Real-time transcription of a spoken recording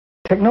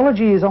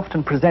Technology is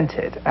often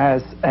presented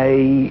as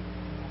a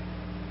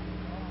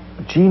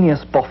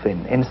genius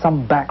boffin in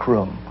some back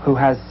room who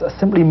has a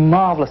simply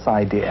marvelous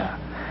idea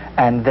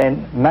and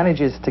then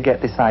manages to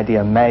get this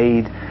idea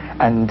made,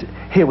 and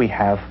here we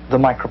have the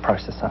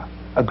microprocessor,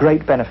 a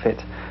great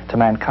benefit to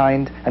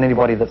mankind, and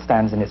anybody that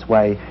stands in its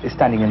way is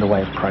standing in the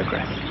way of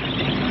progress.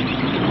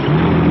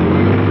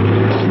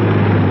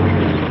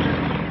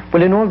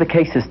 Well, in all the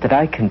cases that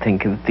I can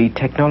think of, the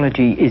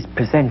technology is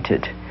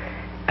presented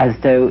as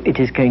though it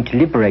is going to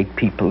liberate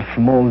people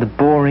from all the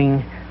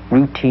boring,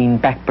 routine,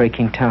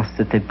 back-breaking tasks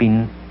that they've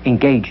been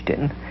engaged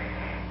in.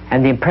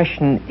 And the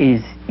impression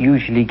is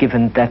usually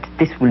given that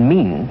this will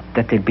mean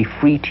that they'll be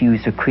free to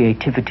use their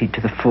creativity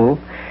to the full,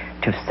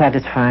 to have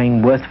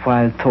satisfying,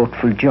 worthwhile,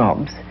 thoughtful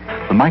jobs.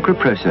 The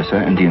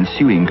microprocessor and the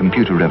ensuing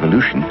computer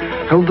revolution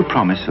hold the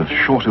promise of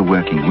shorter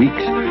working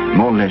weeks,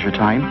 more leisure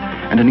time,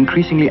 and an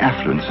increasingly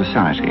affluent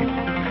society.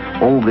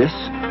 All this,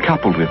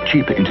 coupled with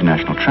cheaper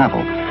international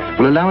travel,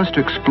 will allow us to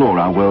explore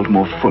our world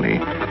more fully,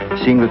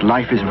 seeing that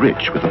life is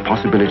rich with the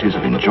possibilities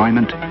of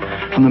enjoyment,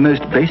 from the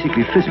most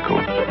basically physical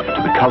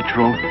to the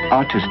cultural,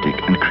 artistic,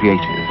 and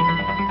creative.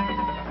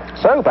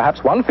 So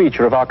perhaps one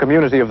feature of our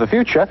community of the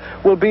future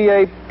will be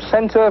a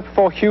centre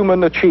for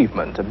human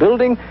achievement, a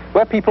building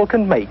where people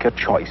can make a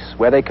choice,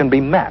 where they can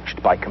be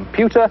matched by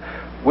computer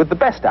with the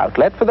best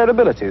outlet for their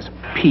abilities.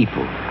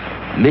 People,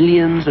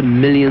 millions and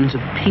millions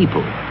of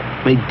people,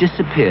 may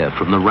disappear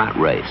from the rat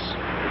race.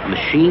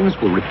 Machines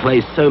will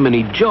replace so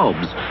many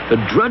jobs, the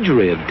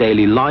drudgery of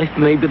daily life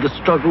may be the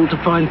struggle to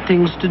find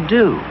things to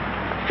do,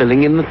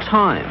 filling in the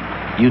time,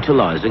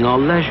 utilizing our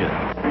leisure.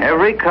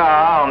 Every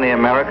car on the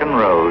American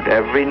road,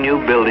 every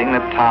new building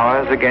that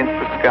towers against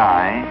the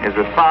sky is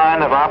a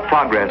sign of our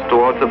progress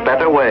towards a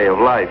better way of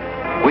life.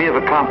 We have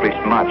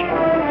accomplished much,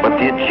 but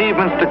the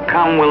achievements to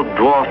come will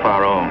dwarf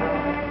our own.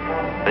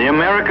 The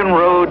American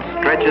road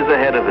stretches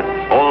ahead of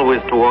us,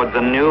 always towards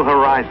a new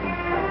horizon.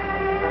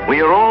 We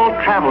are all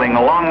traveling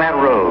along that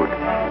road,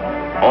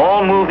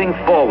 all moving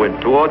forward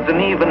towards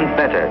an even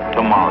better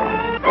tomorrow.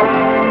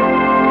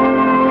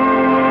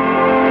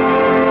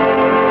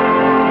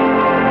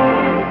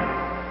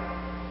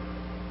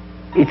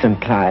 It's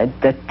implied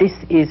that this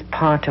is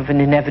part of an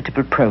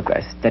inevitable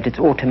progress, that it's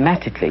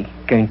automatically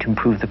going to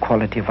improve the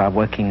quality of our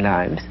working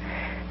lives,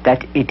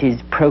 that it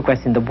is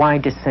progress in the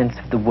widest sense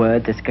of the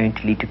word that's going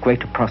to lead to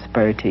greater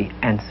prosperity,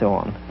 and so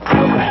on.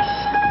 Progress.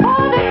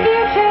 For the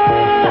future.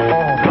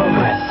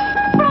 Progress.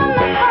 From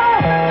the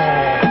past.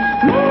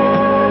 Moving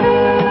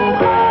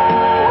forward.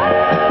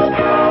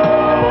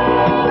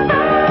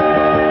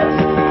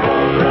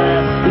 Progress.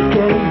 It's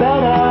getting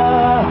better.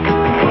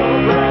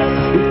 Progress.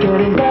 It's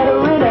getting better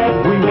in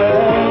every way.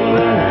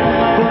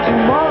 For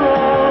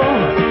tomorrow,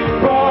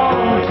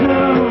 from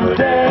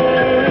today.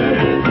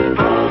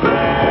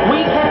 We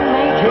can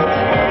make it.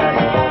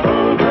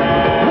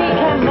 We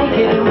can make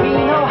it, and we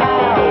know how.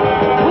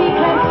 We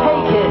can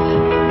take it.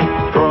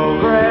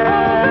 Progress.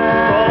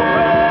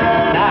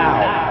 Now.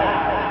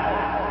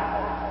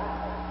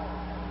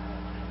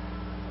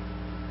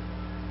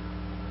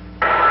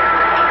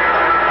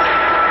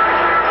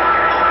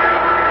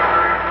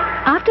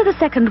 After the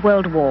Second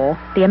World War,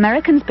 the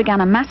Americans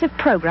began a massive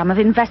program of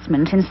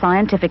investment in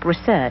scientific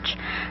research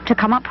to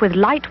come up with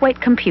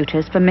lightweight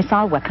computers for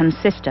missile weapons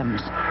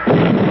systems.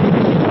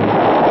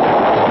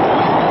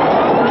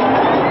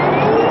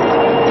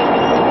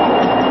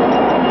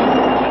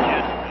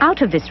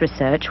 Out of this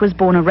research was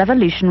born a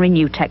revolutionary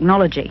new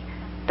technology,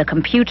 the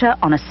computer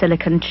on a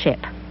silicon chip.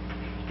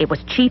 It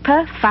was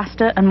cheaper,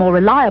 faster, and more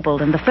reliable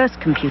than the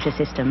first computer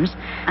systems,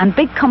 and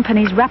big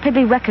companies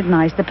rapidly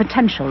recognized the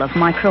potential of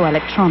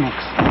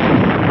microelectronics.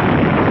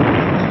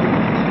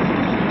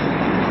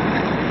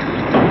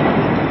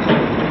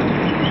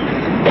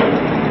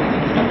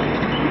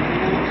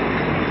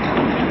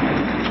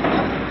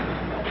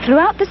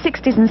 Throughout the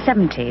 60s and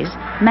 70s,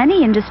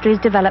 many industries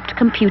developed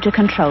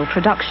computer-controlled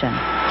production.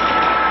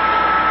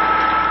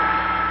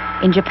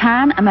 In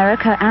Japan,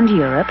 America, and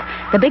Europe,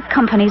 the big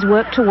companies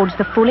worked towards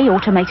the fully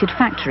automated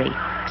factory,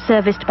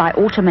 serviced by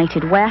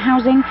automated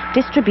warehousing,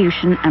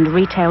 distribution, and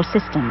retail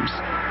systems.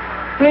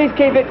 Please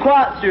keep it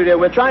quiet, studio.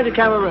 We're trying to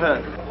camera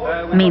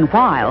rehearse.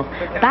 Meanwhile,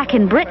 back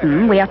in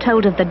Britain, we are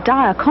told of the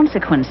dire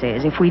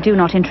consequences if we do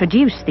not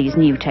introduce these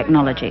new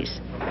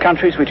technologies.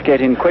 Countries which get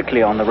in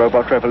quickly on the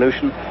robot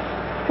revolution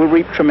will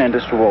reap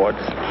tremendous rewards.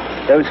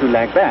 Those who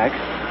lag back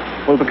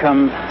will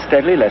become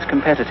steadily less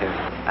competitive.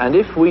 And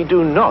if we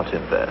do not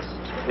invest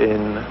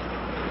in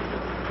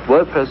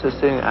word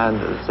processing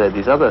and, as I said,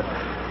 these other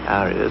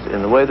areas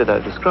in the way that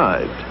I've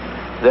described,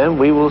 then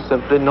we will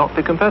simply not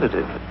be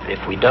competitive.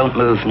 If we don't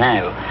move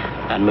now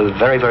and move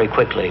very, very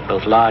quickly,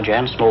 both large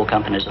and small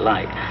companies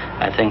alike,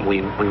 I think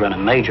we run a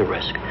major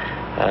risk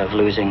of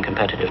losing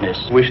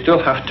competitiveness. We still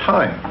have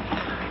time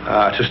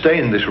to stay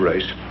in this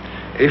race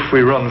if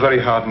we run very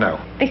hard now.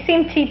 They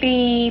seem to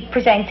be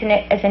presenting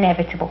it as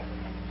inevitable.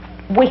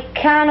 We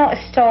cannot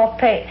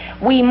stop it.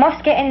 We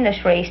must get in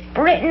this race.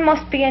 Britain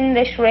must be in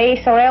this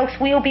race, or else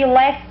we'll be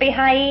left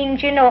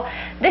behind. You know,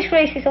 this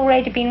race has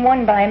already been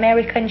won by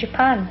America and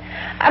Japan.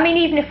 I mean,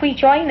 even if we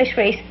join this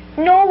race,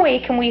 no way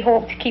can we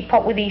hope to keep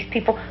up with these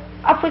people.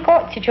 Have we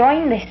got to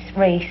join this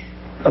race?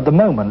 At the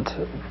moment,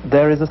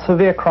 there is a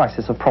severe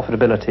crisis of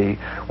profitability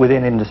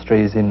within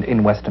industries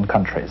in Western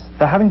countries.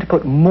 They're having to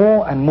put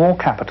more and more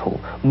capital,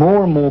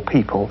 more and more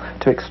people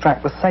to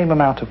extract the same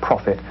amount of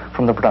profit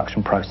from the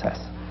production process.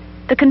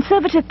 The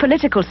Conservative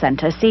political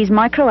centre sees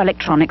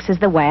microelectronics as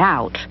the way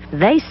out.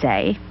 They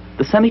say,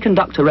 the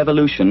semiconductor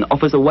revolution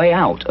offers a way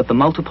out of the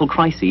multiple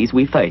crises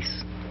we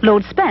face.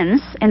 Lord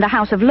Spence, in the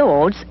House of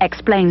Lords,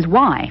 explains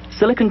why.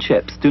 Silicon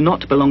chips do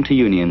not belong to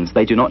unions.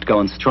 They do not go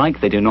on strike.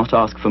 They do not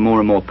ask for more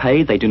and more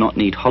pay. They do not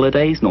need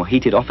holidays, nor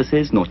heated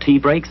offices, nor tea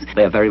breaks.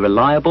 They are very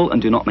reliable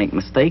and do not make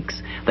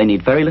mistakes. They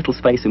need very little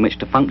space in which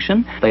to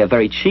function. They are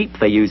very cheap.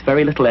 They use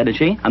very little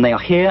energy. And they are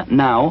here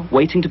now,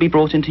 waiting to be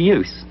brought into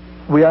use.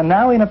 We are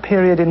now in a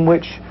period in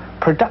which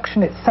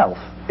production itself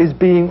is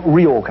being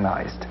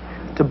reorganized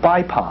to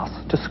bypass,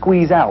 to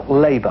squeeze out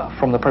labor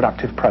from the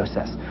productive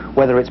process,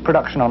 whether it's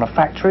production on a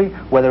factory,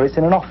 whether it's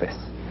in an office.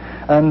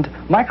 And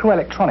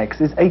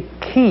microelectronics is a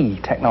key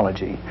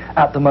technology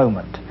at the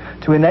moment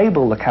to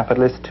enable the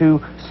capitalist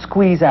to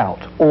squeeze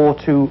out or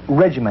to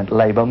regiment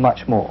labor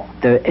much more.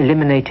 They're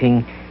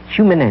eliminating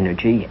human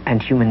energy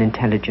and human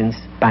intelligence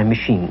by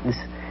machines.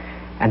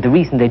 And the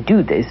reason they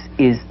do this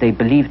is they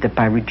believe that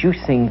by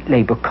reducing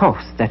labor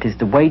costs, that is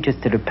the wages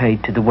that are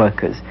paid to the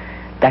workers,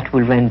 that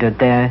will render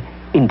their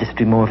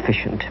industry more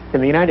efficient.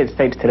 In the United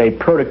States today,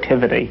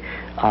 productivity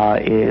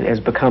has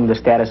become the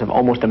status of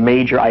almost a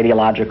major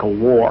ideological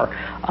war.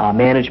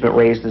 Management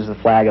raises the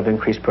flag of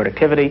increased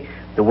productivity.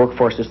 The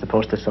workforce is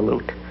supposed to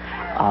salute.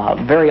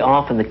 Very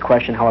often the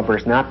question, however,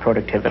 is not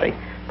productivity,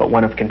 but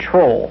one of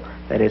control.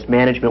 That is,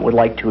 management would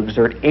like to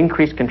exert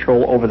increased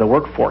control over the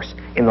workforce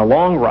in the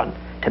long run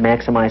to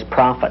maximize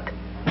profit.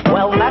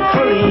 Well,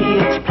 naturally,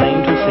 it's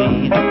plain to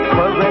see,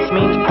 progress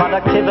means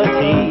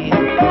productivity.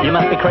 You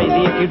must be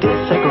crazy if you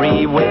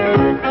disagree with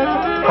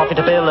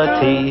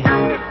profitability.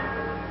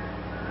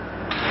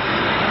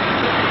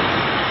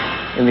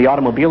 In the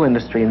automobile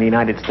industry in the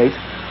United States,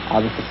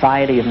 the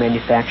Society of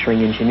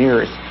Manufacturing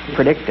Engineers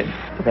predicted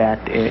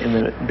that in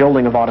the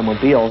building of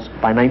automobiles,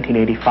 by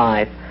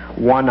 1985,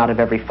 1 out of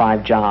every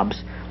 5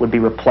 jobs would be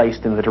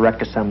replaced in the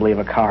direct assembly of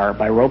a car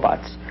by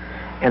robots.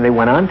 And they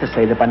went on to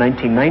say that by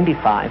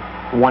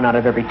 1995, 1 out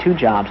of every 2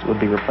 jobs would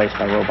be replaced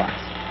by robots.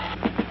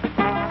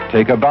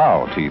 Take a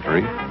bow,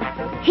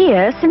 T3.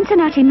 Here,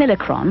 Cincinnati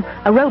Millicron,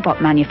 a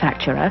robot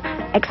manufacturer,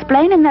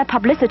 explain in their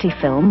publicity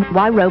film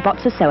why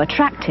robots are so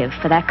attractive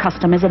for their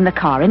customers in the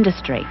car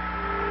industry.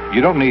 You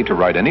don't need to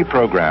write any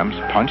programs,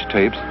 punch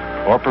tapes,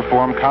 or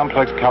perform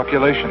complex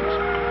calculations.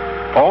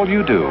 All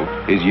you do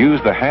is use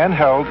the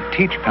handheld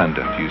teach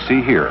pendant you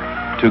see here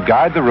to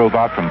guide the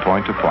robot from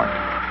point to point.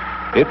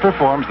 It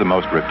performs the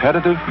most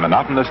repetitive,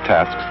 monotonous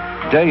tasks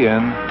day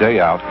in, day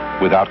out,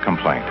 without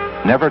complaint.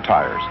 Never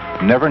tires,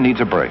 never needs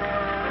a break.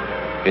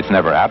 It's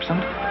never absent,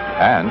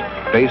 and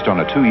based on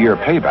a 2-year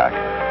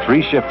payback,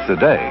 3 shifts a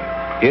day,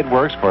 it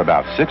works for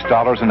about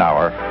 $6 an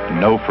hour,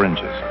 no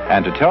fringes.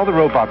 And to tell the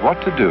robot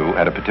what to do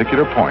at a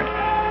particular point,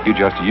 you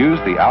just use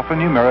the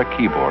alphanumeric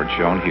keyboard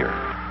shown here.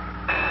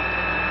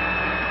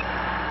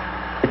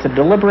 It's a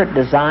deliberate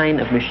design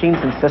of machines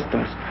and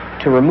systems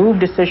to remove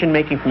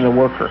decision-making from the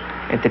worker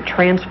and to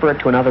transfer it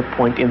to another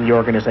point in the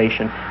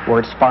organization where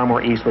it's far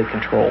more easily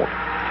controlled.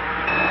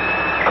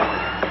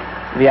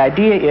 The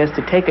idea is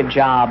to take a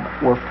job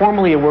where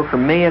formerly a worker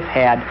may have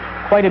had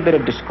quite a bit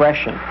of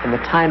discretion in the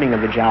timing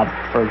of the job.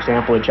 For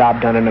example, a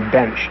job done on a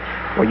bench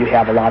where you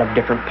have a lot of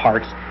different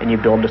parts and you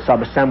build a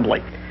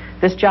sub-assembly.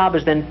 This job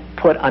is then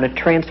put on a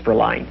transfer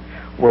line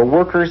where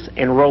workers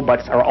and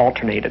robots are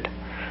alternated.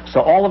 So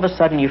all of a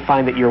sudden you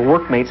find that your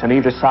workmates on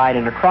either side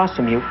and across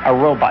from you are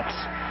robots.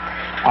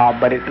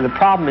 But the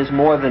problem is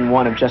more than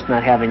one of just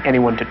not having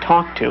anyone to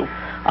talk to.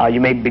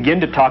 You may begin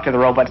to talk to the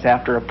robots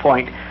after a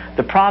point.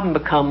 The problem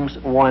becomes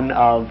one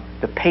of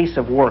the pace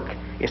of work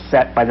is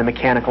set by the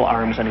mechanical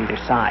arms on either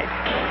side.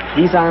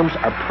 These arms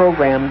are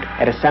programmed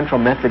at a central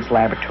methods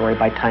laboratory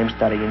by time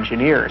study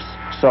engineers.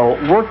 So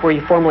work where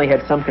you formerly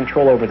had some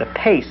control over the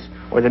pace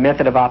or the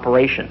method of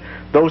operation,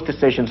 those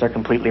decisions are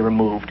completely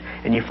removed.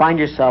 And you find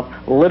yourself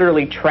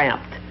literally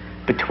trapped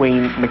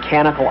between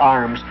mechanical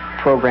arms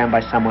programmed by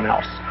someone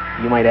else.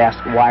 You might ask,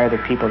 why are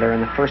there people there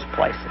in the first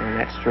place? And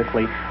that's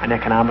strictly an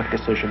economic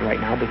decision right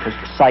now because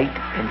the sight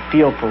and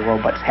feel for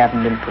robots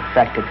haven't been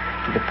perfected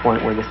to the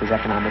point where this is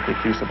economically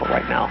feasible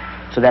right now.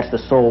 So that's the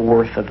sole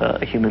worth of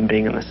a human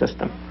being in the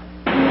system.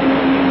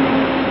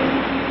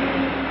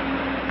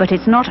 But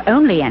it's not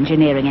only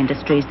engineering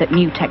industries that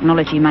new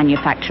technology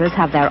manufacturers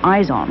have their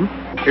eyes on.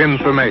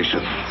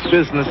 Information.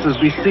 Business is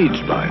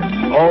besieged by it.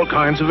 All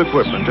kinds of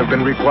equipment have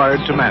been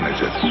required to manage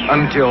it,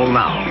 until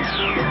now.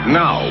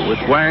 Now, with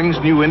Wang's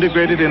new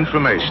integrated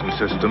information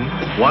system,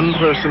 one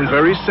person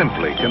very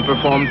simply can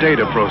perform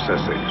data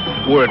processing,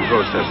 word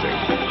processing,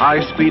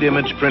 high-speed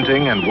image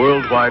printing, and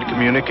worldwide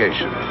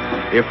communication.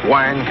 If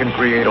Wang can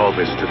create all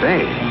this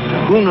today,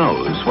 who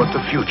knows what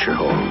the future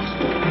holds?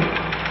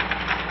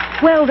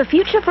 Well, the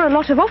future for a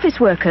lot of office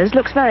workers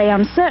looks very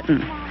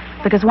uncertain,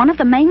 because one of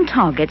the main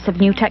targets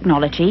of new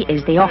technology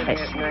is the office.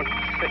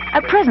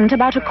 At present,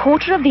 about a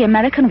quarter of the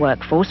American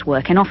workforce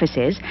work in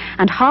offices,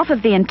 and half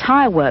of the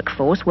entire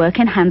workforce work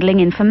in handling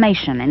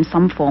information in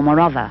some form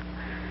or other.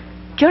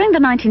 During the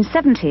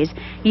 1970s,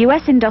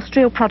 US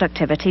industrial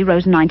productivity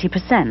rose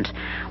 90%,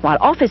 while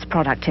office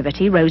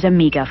productivity rose a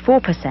meagre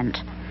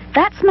 4%.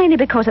 That's mainly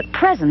because at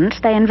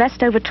present they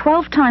invest over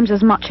 12 times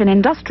as much in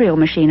industrial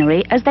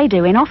machinery as they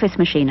do in office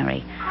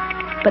machinery.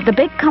 But the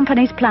big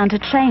companies plan to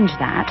change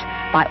that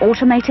by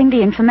automating the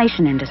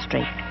information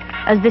industry,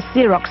 as this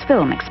Xerox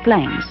film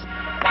explains.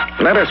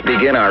 Let us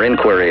begin our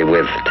inquiry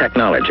with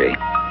technology.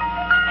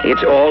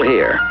 It's all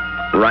here,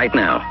 right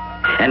now,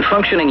 and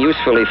functioning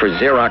usefully for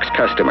Xerox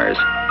customers.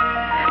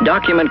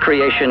 Document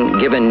creation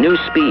given new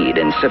speed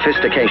and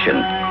sophistication.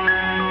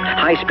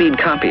 High-speed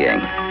copying,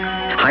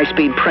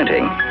 high-speed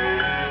printing,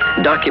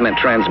 document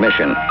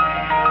transmission,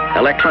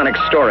 electronic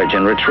storage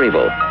and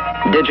retrieval,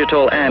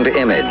 digital and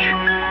image,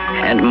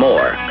 and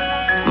more,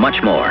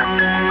 much more.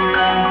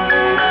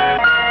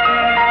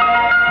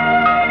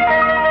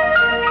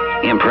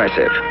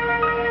 Impressive.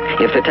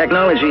 If the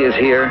technology is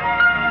here,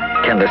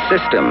 can the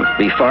system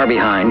be far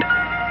behind?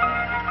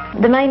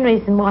 The main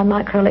reason why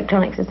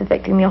microelectronics is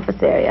affecting the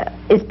office area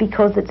is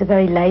because it's a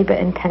very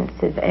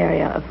labour-intensive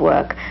area of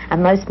work,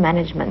 and most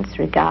managements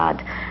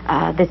regard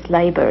this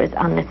labour as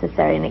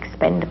unnecessary and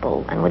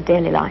expendable and would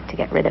dearly like to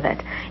get rid of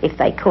it if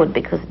they could,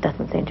 because it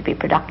doesn't seem to be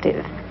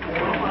productive.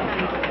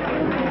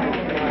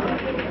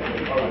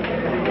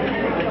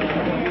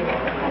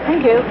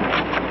 Thank you.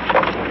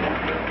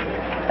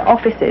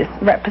 Offices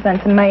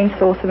represent a main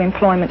source of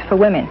employment for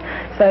women,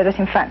 so that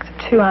in fact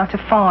 2 out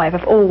of 5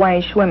 of all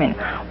waged women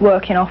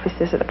work in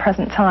offices at the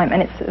present time,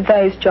 and it's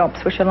those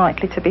jobs which are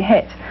likely to be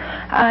hit.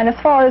 And as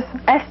far as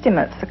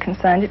estimates are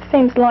concerned, it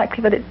seems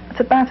likely that it's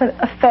about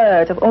a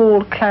third of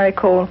all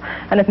clerical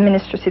and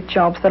administrative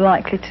jobs are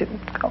likely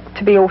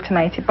to be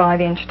automated by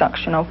the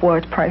introduction of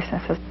word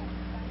processors.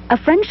 A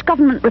French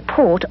government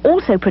report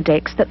also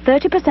predicts that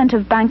 30%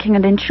 of banking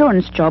and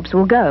insurance jobs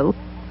will go,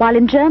 while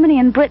in Germany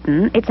and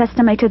Britain it's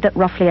estimated that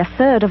roughly a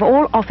third of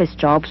all office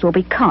jobs will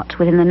be cut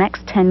within the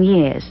next 10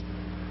 years.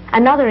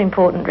 Another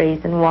important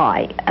reason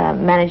why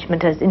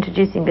management is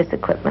introducing this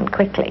equipment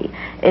quickly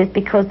is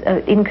because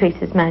it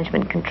increases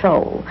management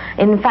control.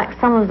 In fact,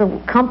 some of the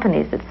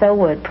companies that sell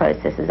word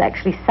processors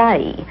actually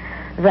say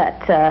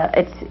that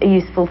it's a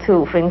useful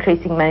tool for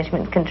increasing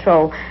management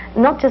control,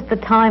 not just the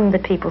time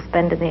that people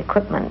spend in the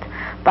equipment,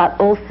 but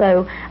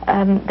also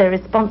their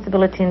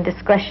responsibility and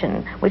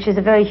discretion, which is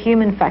a very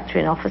human factor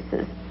in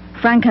offices.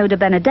 Franco De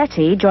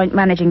Benedetti, Joint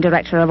Managing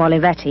Director of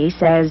Olivetti,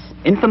 says,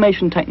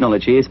 Information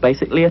technology is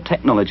basically a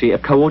technology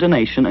of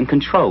coordination and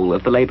control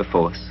of the labour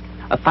force.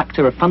 A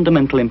factor of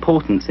fundamental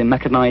importance in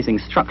mechanising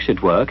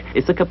structured work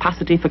is the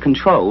capacity for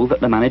control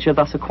that the manager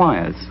thus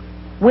acquires.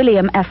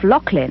 William F.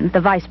 Laughlin, the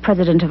Vice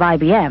President of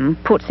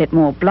IBM, puts it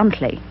more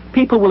bluntly.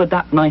 People will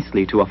adapt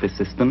nicely to office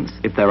systems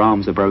if their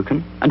arms are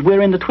broken, and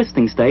we're in the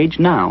twisting stage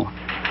now.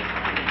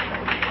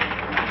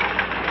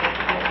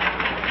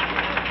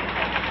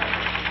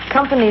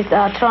 Companies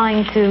are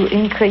trying to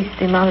increase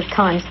the amount of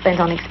time spent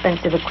on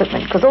expensive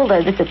equipment, because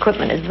although this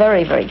equipment is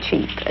very, very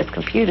cheap as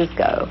computers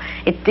go,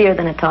 it's dearer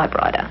than a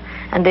typewriter.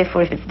 And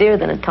therefore, if it's dearer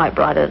than a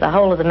typewriter, the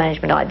whole of the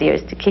management idea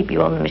is to keep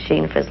you on the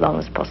machine for as long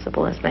as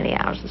possible, as many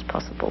hours as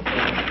possible.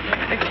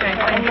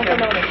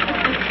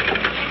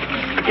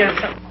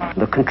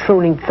 They're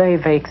controlling very,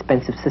 very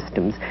expensive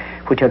systems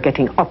which are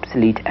getting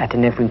obsolete at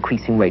an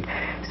ever-increasing rate.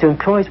 So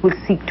employers will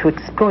seek to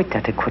exploit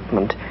that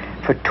equipment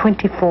for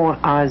 24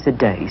 hours a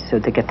day, so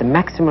they get the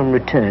maximum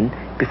return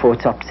before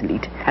it's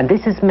obsolete. And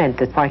this has meant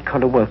that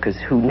white-collar workers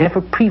who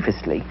never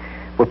previously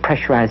were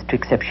pressurized to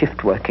accept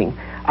shift working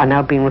are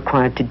now being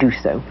required to do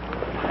so.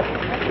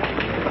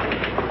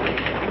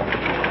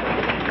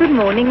 Good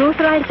morning,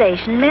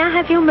 authorization. May I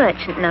have your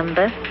merchant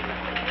number?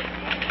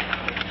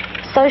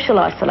 Social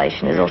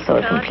isolation is also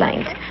a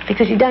complaint,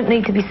 because you don't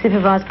need to be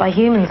supervised by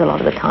humans a lot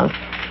of the time.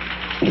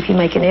 If you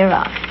make an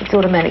error, it's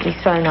automatically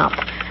thrown up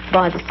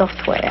by the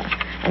software.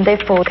 And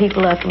therefore,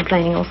 people are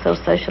complaining also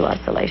of social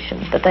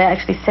isolation, that they're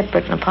actually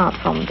separate and apart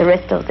from the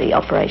rest of the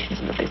operations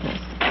of the business.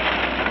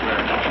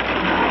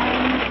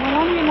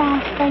 Well, on your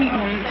last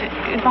statement,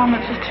 it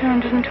balances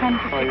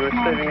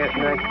 226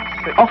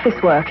 months. Office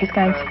work is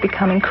going to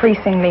become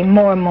increasingly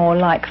more and more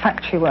like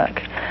factory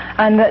work,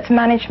 and that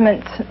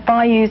management,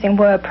 by using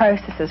word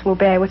processors, will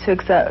be able to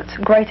exert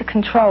greater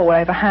control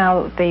over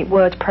how the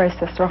word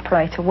processor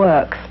operator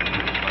works.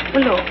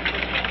 Well, look,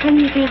 can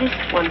you do this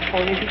one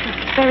for me, because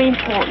it's very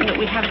important that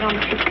we have it on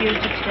the computer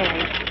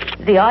today.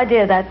 The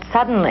idea that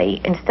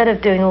suddenly, instead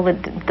of doing all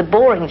the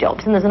boring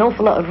jobs, and there's an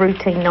awful lot of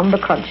routine number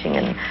crunching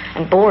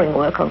and boring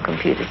work on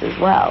computers as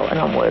well, and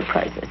on word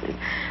processors,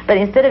 but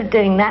instead of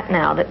doing that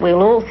now, that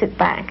we'll all sit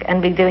back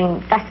and be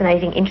doing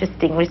fascinating,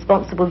 interesting,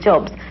 responsible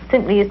jobs,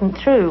 simply isn't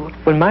true.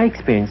 Well, my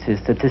experience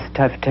is that this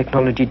type of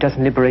technology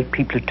doesn't liberate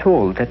people at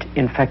all, that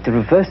in fact the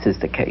reverse is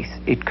the case.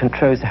 It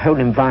controls the whole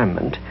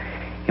environment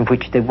in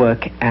which they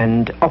work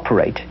and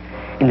operate.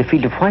 In the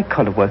field of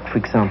white-collar work, for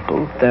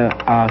example, there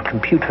are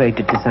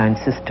computer-aided design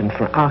systems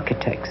for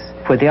architects,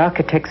 where the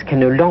architects can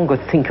no longer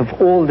think of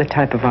all the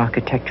type of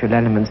architectural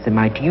elements they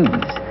might use,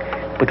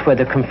 but where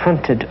they're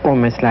confronted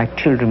almost like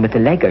children with a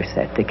Lego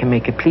set. They can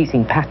make a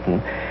pleasing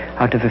pattern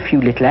out of a few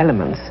little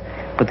elements,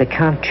 but they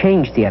can't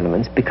change the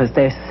elements because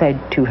they're said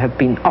to have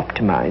been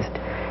optimized.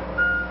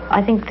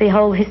 I think the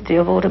whole history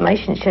of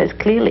automation shows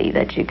clearly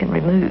that you can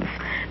remove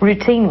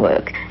routine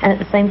work and at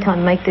the same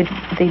time make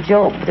the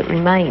job that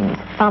remains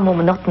far more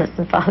monotonous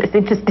and far less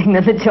interesting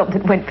than the job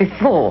that went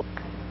before.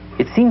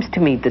 It seems to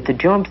me that the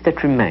jobs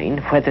that remain,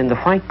 whether in the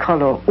white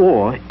collar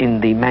or in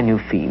the manual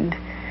field,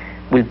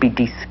 will be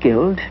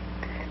de-skilled.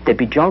 There'll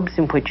be jobs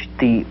in which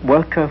the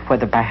worker,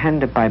 whether by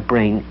hand or by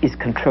brain, is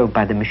controlled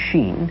by the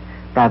machine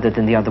rather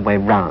than the other way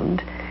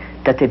round,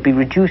 that they'd be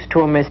reduced to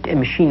almost a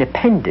machine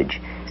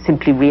appendage,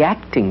 simply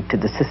reacting to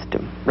the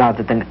system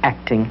rather than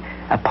acting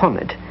upon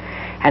it.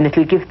 And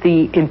it'll give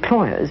the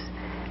employers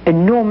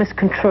enormous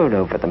control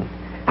over them.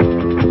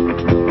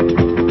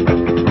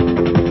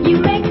 You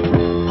make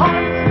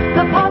parts,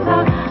 the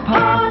potter,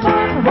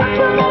 what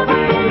you'll never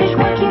finish,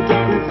 what you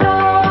didn't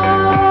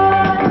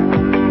start.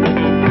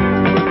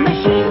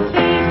 Machine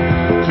speed,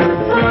 too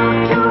slow,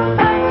 too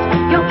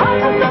fast. You're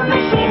part of the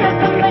machine as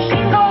the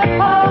machine goes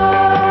past.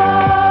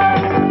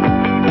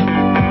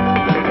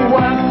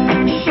 Work,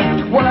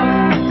 shift work,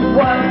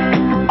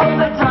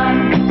 overtime,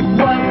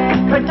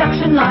 work,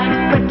 production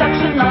line.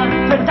 Production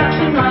line,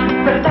 production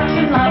line,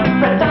 production line,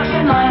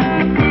 production line.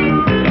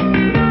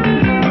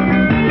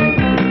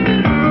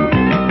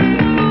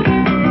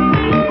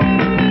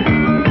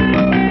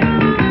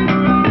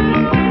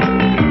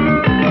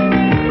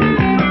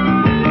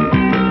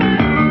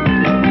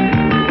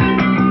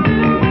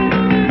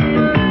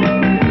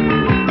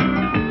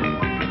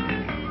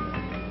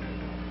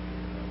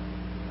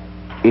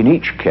 In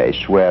each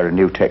case where a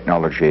new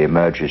technology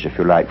emerges, if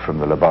you like, from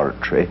the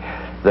laboratory,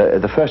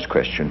 the first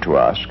question to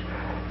ask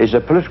is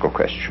a political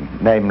question,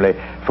 namely,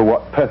 for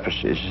what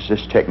purposes is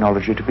this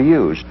technology to be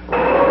used?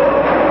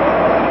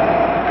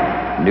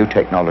 New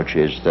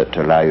technologies that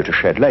allow you to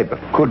shed labor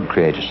could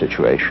create a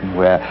situation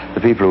where the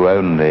people who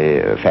own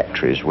the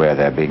factories where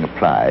they're being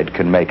applied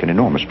can make an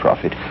enormous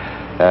profit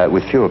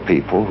with fewer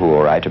people who,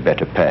 all right, are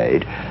better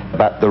paid,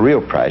 but the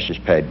real price is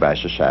paid by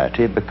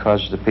society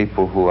because the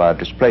people who are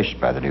displaced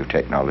by the new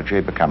technology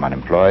become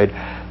unemployed.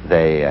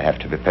 They have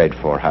to be paid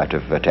for out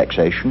of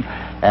taxation,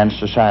 and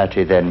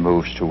society then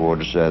moves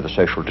towards the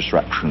social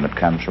disruption that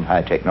comes from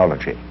high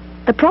technology.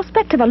 The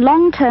prospect of a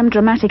long-term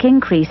dramatic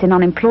increase in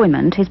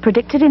unemployment is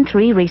predicted in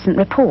 3 recent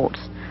reports.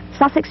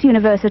 Sussex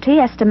University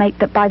estimate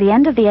that by the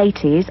end of the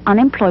 80s,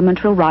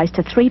 unemployment will rise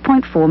to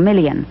 3.4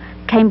 million.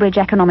 Cambridge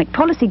Economic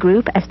Policy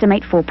Group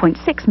estimate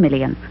 4.6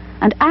 million,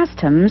 and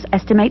Astom's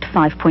estimate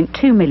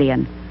 5.2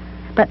 million.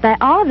 But there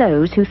are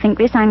those who think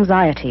this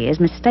anxiety is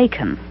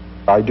mistaken.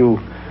 I do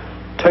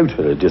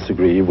totally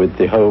disagree with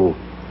the whole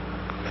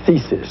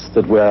thesis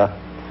that we're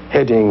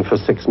heading for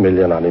 6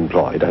 million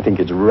unemployed. I think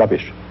it's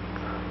rubbish.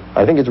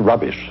 I think it's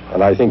rubbish,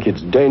 and I think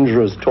it's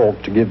dangerous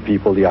talk to give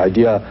people the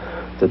idea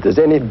that there's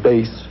any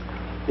base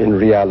in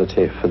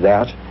reality for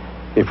that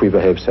if we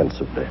behave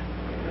sensibly.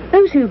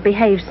 Those who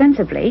behave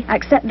sensibly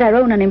accept their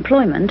own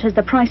unemployment as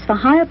the price for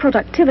higher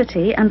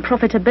productivity and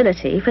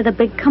profitability for the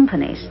big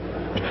companies.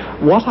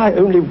 What I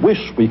only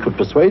wish we could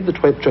persuade the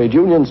trade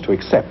unions to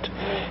accept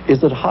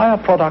is that higher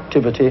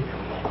productivity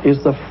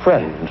is the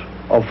friend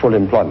of full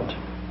employment.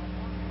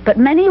 But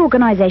many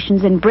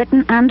organisations in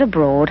Britain and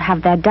abroad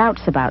have their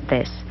doubts about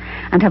this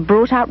and have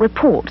brought out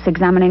reports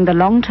examining the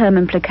long-term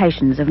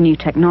implications of new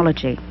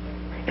technology.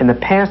 In the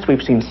past,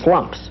 we've seen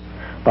slumps,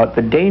 but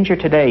the danger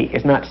today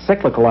is not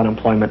cyclical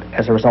unemployment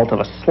as a result of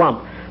a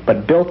slump,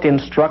 but built-in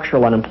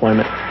structural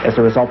unemployment as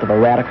a result of a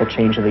radical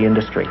change of the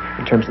industry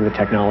in terms of the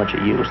technology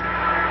used.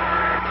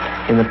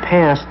 In the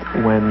past,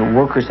 when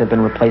workers have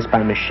been replaced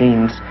by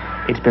machines,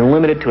 it's been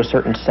limited to a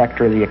certain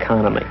sector of the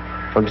economy.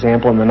 For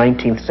example, in the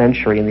 19th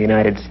century in the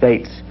United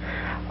States,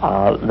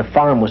 the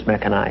farm was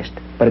mechanized,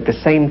 but at the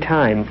same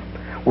time,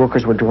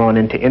 workers were drawn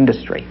into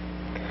industry.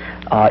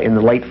 In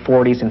the late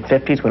 40s and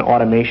 50s, when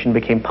automation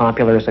became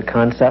popular as a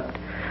concept,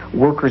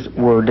 workers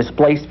were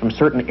displaced from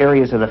certain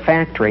areas of the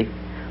factory,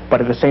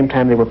 but at the same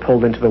time they were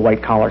pulled into the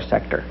white-collar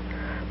sector.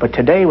 But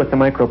today, with the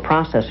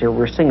microprocessor,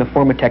 we're seeing a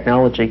form of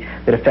technology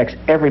that affects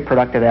every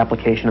productive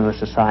application in the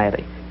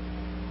society.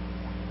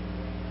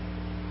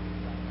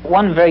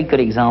 One very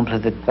good example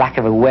of the lack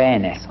of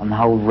awareness on the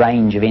whole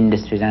range of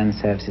industries and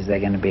services that are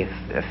going to be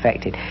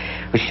affected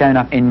was shown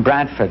up in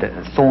Bradford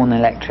at Thorn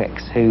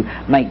Electrics, who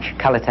make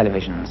colour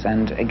televisions,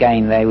 and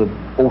again they were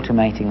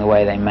automating the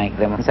way they make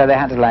them, and so they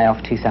had to lay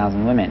off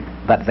 2,000 women,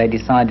 but they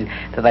decided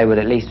that they would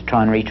at least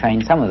try and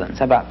retrain some of them.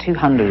 So about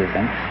 200 of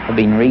them have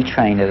been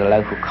retrained at a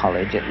local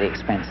college at the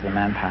expense of the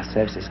Manpower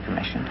Services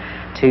Commission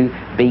to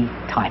be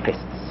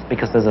typists,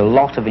 because there's a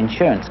lot of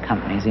insurance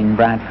companies in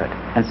Bradford.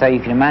 And so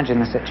you can imagine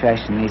the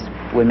situation, these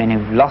women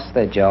who've lost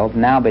their job,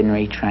 now been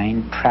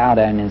retrained, proud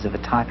owners of a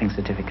typing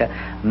certificate,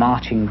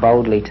 marching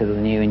boldly to the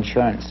new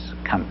insurance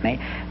company,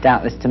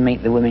 doubtless to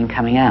meet the women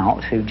coming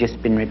out who've just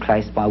been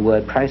replaced by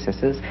word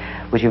processors,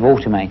 which have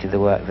automated the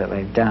work that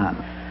they've done.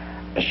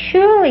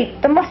 Surely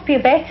there must be a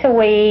better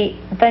way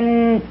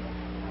than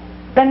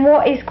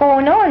what is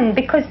going on,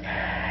 because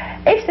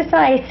if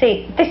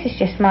society, this is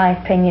just my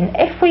opinion,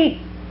 if we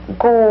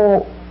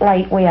go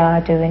like we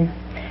are doing,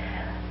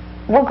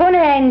 we're going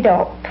to end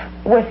up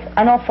with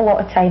an awful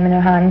lot of time in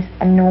our hands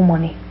and no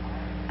money,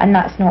 and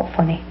that's not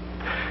funny.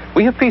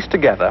 We have pieced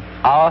together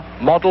our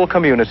model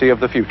community of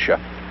the future,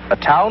 a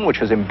town which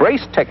has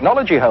embraced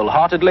technology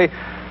wholeheartedly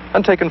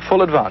and taken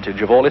full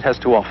advantage of all it has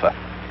to offer.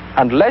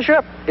 And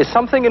leisure is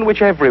something in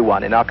which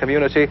everyone in our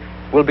community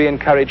will be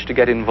encouraged to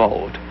get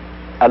involved.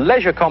 A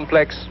leisure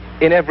complex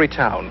in every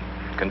town,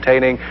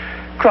 containing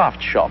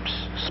craft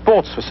shops,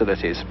 sports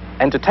facilities,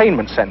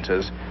 entertainment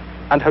centres,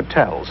 and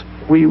hotels.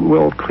 We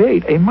will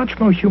create a much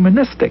more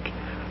humanistic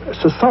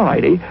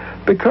society,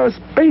 because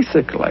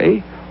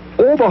basically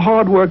all the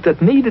hard work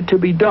that needed to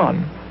be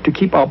done to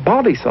keep our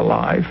bodies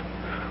alive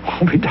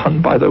will be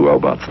done by the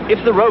robots.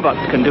 If the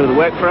robots can do the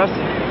work for us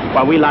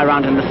while we lie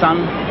around in the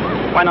sun,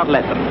 why not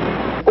let them?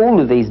 All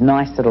of these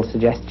nice little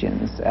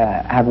suggestions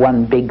have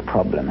one big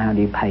problem: how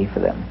do you pay for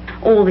them?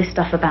 All this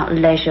stuff about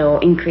leisure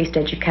or increased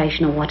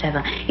education or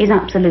whatever is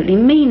absolutely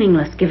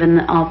meaningless given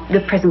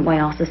the present way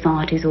our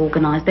society is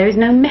organised. There is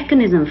no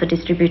mechanism for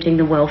distributing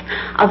the wealth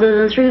other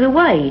than through the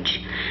wage.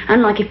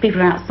 And like if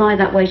people are outside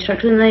that wage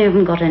structure, then they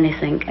haven't got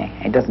anything.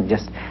 It doesn't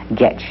just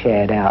get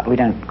shared out. We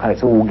don't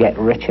quite all get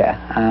richer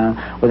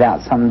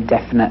without some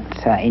definite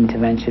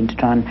intervention to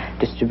try and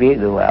distribute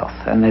the wealth.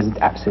 And there's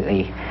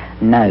absolutely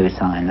no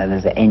sign that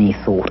there's any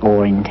thought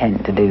or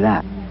intent to do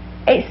that.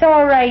 It's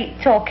all right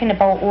talking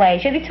about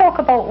leisure. They talk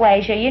about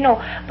leisure, you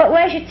know, but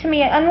leisure to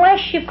me,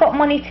 unless you've got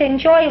money to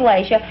enjoy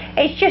leisure,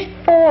 it's just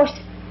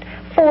forced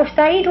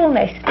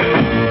idleness.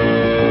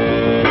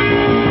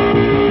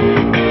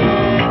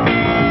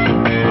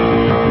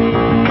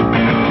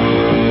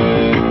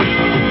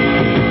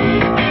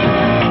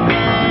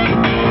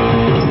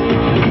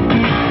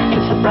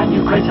 It's a brand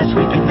new craze that's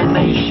sweeping the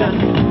nation.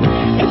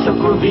 It's so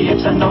groovy,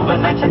 it's an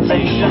overnight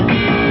sensation.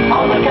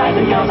 All the guys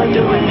and girls are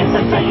doing it's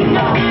the same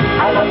now.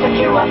 I love to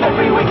queue up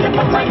every week to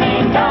put my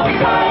name down.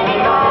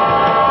 Signing on,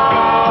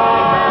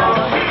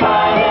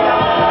 signing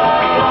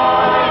on,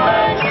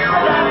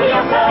 wrap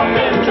yourself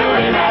into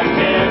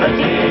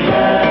inactivity,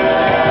 yeah.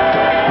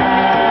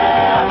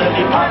 The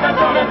Department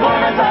of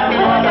Employment and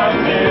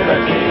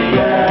Productivity,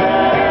 yeah.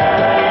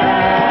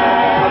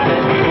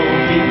 This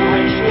movie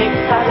which keeps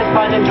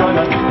satisfying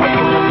enjoyment. What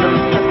you will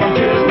lose just can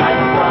choose nice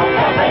and strong,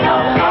 as they know.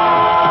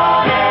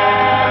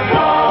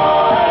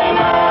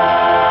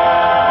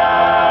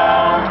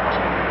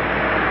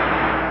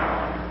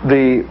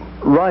 The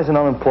rise in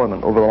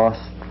unemployment over the last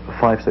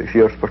 5-6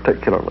 years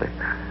particularly,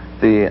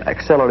 the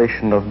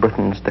acceleration of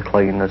Britain's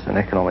decline as an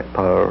economic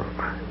power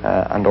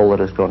and all that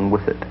has gone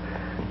with it,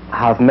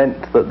 have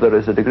meant that there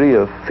is a degree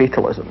of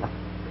fatalism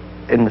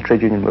in the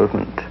trade union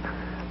movement,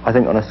 I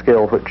think on a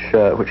scale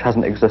which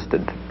hasn't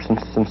existed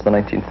since the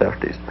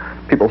 1930s.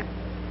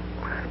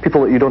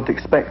 People that you don't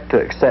expect to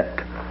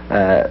accept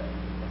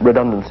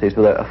redundancies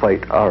without a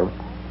fight are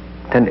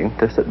tending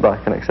to sit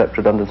back and accept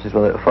redundancies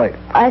without a fight.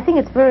 I think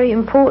it's very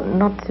important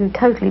not to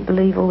totally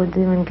believe all the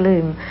doom and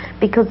gloom,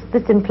 because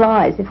this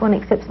implies, if one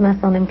accepts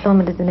mass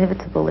unemployment as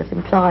inevitable, it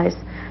implies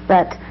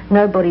that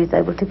nobody is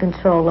able to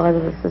control either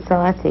the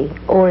society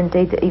or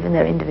indeed even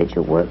their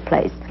individual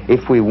workplace.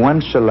 If we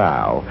once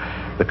allow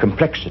the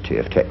complexity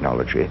of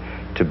technology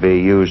to be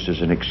used as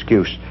an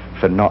excuse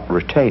for not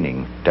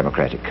retaining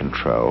democratic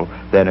control,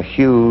 then a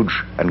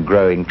huge and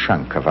growing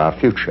chunk of our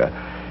future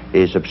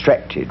is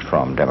abstracted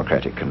from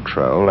democratic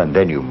control, and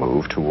then you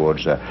move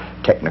towards a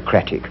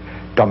technocratic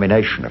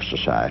domination of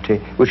society,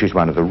 which is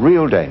one of the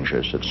real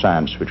dangers that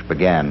science, which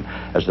began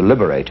as the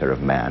liberator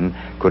of man,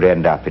 could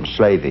end up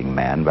enslaving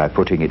man by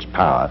putting its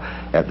power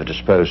at the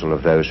disposal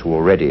of those who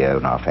already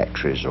own our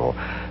factories or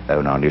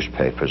own our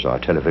newspapers, our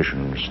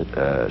television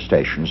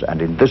stations,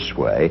 and in this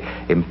way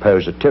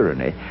impose a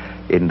tyranny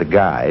in the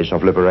guise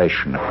of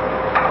liberation.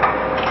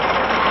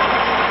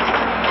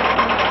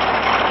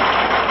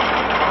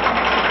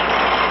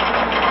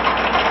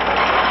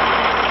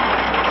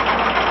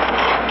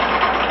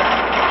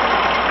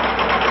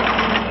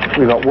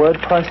 We've got word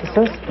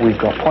processors, we've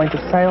got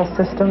point-of-sale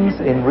systems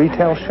in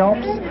retail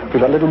shops, we've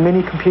got little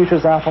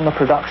mini-computers out on the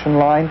production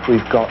line,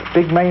 we've got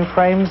big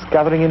mainframes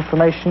gathering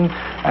information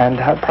and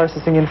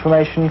processing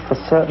information for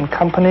certain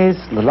companies,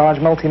 the large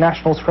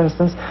multinationals, for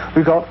instance.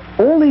 We've got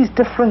all these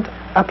different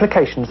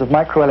applications of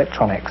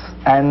microelectronics,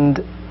 and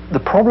the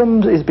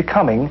problem is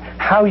becoming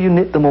how you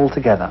knit them all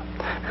together.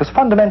 Because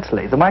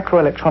fundamentally, the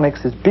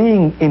microelectronics is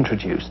being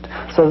introduced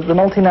so that the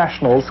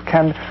multinationals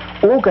can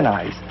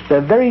organize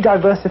their very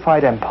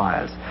diversified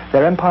empires,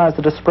 their empires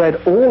that are spread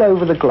all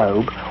over the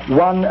globe,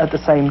 one at the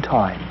same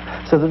time,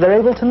 so that they're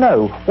able to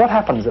know what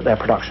happens at their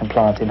production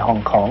plant in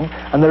Hong Kong,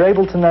 and they're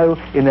able to know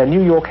in their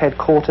New York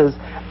headquarters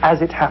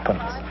as it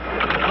happens.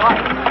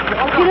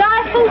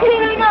 July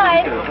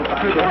 1409.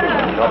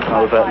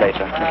 I'll revert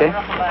later, okay?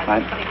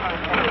 Right.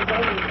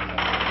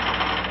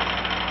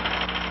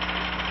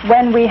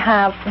 When we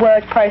have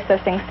word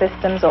processing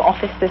systems or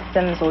office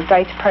systems or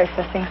data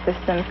processing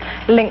systems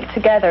linked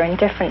together in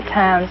different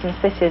towns and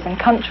cities and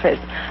countries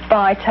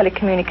by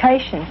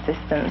telecommunication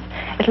systems,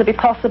 it'll be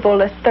possible,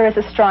 if there is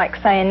a strike,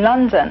 say in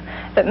London,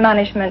 that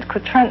management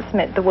could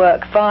transmit the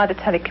work via the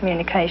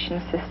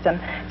telecommunication system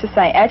to,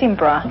 say,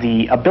 Edinburgh.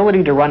 The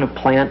ability to run a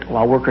plant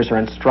while workers are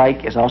on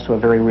strike is also a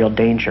very real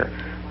danger.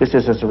 This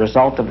is as a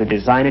result of the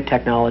design of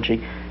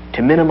technology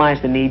to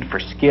minimize the need for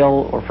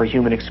skill or for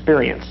human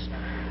experience.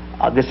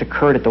 This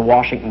occurred at the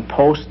Washington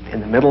Post in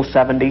the middle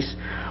 70s,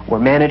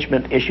 where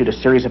management issued a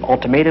series of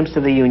ultimatums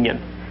to the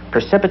union,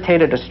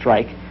 precipitated a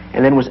strike,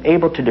 and then was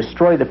able to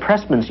destroy the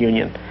pressmen's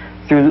union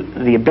through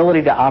the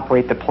ability to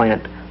operate the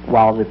plant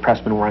while the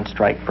pressmen were on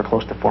strike for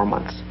close to 4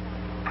 months.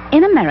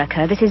 In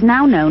America, this is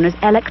now known as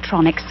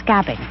electronic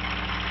scabbing.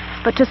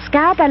 But to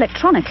scab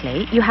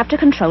electronically, you have to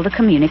control the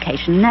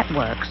communication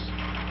networks.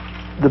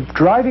 The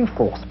driving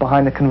force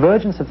behind the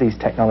convergence of these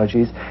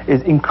technologies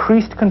is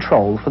increased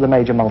control for the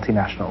major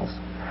multinationals.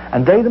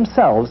 And they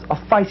themselves are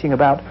fighting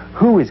about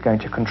who is going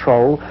to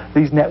control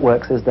these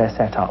networks as they're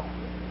set up.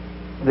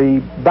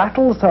 The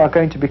battles are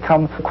going to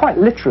become quite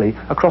literally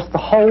across the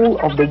whole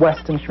of the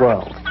Western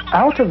world.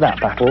 Out of that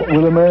battle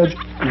will emerge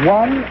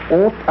one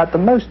or at the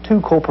most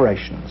two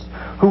corporations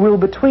who will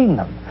between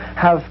them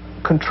have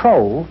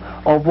control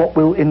of what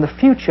will in the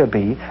future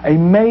be a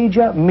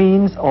major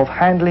means of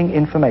handling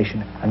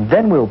information, and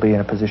then we'll be in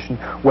a position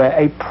where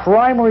a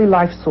primary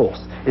life source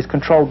is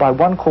controlled by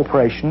one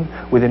corporation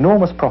with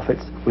enormous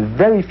profits, with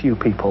very few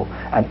people,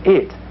 and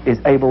it is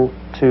able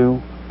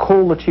to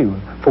call the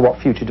tune for what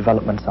future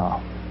developments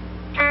are.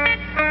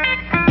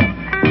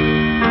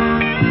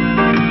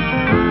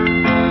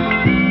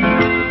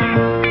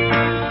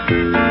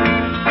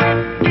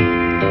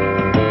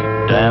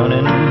 Down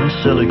in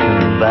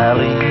Silicon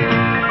Valley,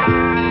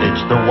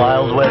 it's the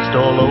Wild West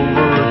all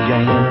over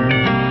again.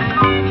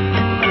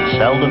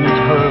 Seldom is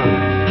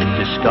heard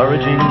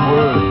discouraging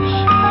words,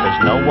 'cause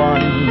no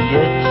one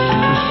gets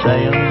to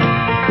say 'em.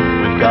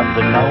 We've got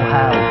the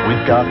know-how,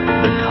 we've got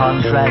the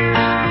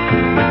contracts,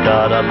 we've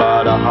got a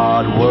lot of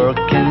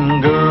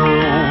hard-working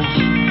girls.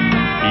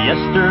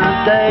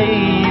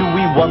 Yesterday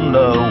we won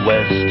the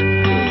West,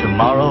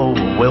 tomorrow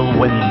we'll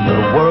win the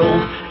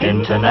world.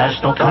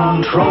 International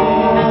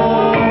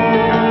control,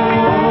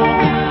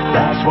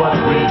 that's what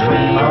we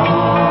dream of.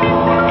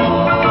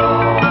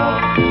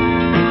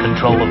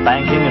 Control of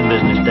banking and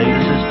business data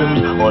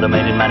systems,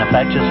 automated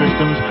manufacture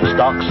systems,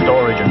 stock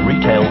storage and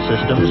retail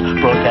systems,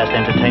 broadcast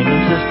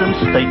entertainment systems,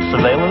 state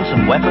surveillance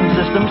and weapons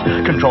systems,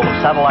 control of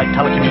satellite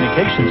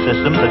telecommunication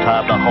systems that tie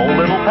up the whole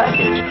little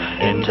package.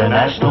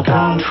 International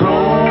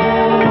control,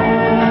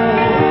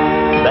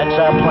 that's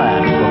our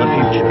plan for the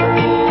future.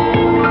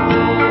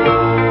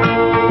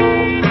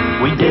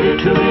 We did it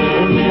to the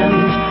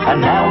Indians,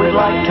 and now we'd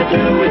like to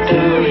do it to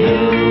you.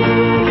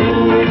 Do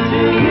it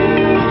to you.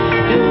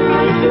 Do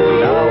it to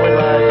you. Now we'd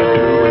like to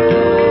do it to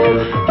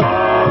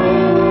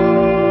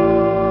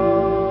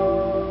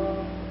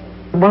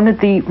you. One of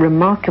the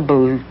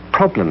remarkable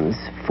problems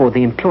for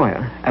the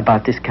employer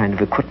about this kind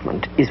of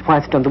equipment is,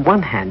 whilst on the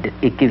one hand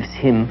it gives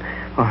him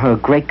or her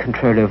great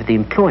control over the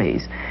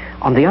employees,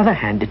 on the other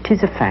hand it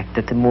is a fact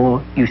that the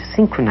more you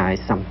synchronize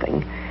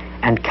something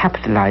and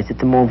capitalize it,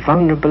 the more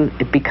vulnerable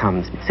it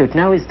becomes. So it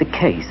now is the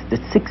case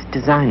that 6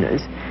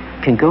 designers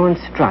can go on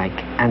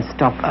strike and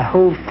stop a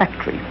whole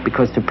factory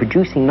because they're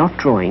producing not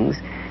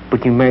drawings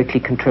but numerically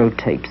controlled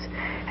tapes.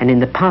 And in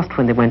the past,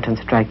 when they went on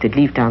strike, they'd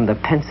leave down the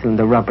pencil and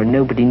the rubber.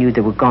 Nobody knew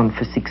they were gone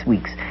for 6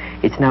 weeks.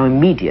 It's now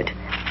immediate.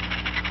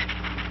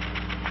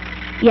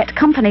 Yet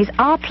companies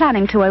are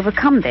planning to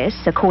overcome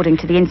this, according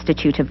to the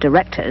Institute of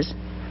Directors.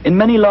 In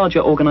many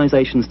larger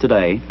organizations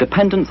today,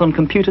 dependence on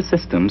computer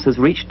systems has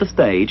reached a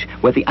stage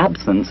where the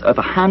absence of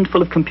a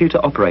handful of computer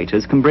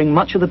operators can bring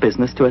much of the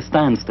business to a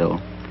standstill.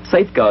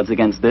 Safeguards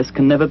against this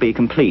can never be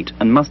complete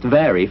and must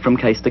vary from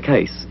case to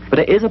case. But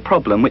it is a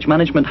problem which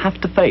management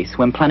have to face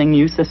when planning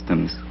new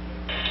systems.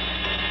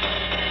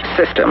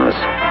 Systems.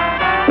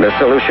 The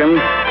solution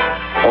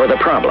or the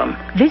problem?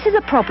 This is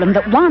a problem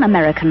that one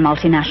American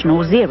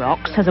multinational,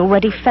 Xerox, has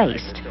already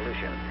faced.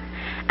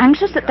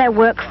 Anxious that their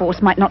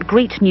workforce might not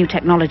greet new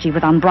technology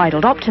with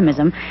unbridled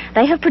optimism,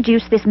 they have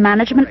produced this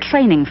management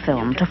training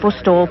film to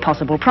forestall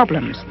possible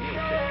problems.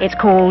 It's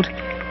called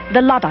The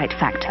Luddite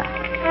Factor.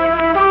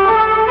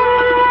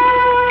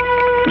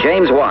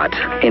 James Watt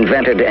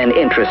invented an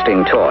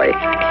interesting toy.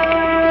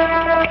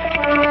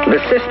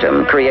 The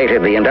system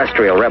created the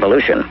Industrial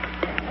Revolution.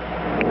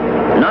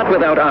 Not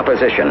without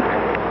opposition.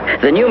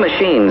 The new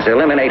machines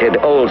eliminated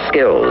old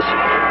skills.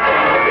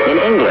 In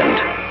England,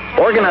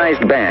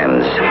 organized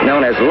bands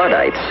known as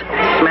Luddites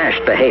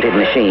smashed the hated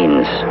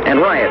machines and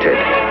rioted.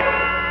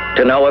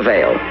 To no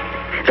avail.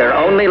 Their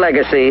only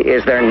legacy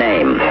is their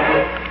name.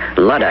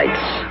 Luddites,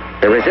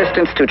 the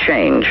resistance to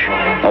change,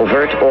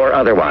 overt or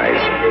otherwise.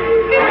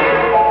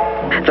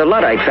 The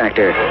Luddite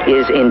factor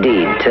is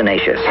indeed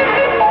tenacious.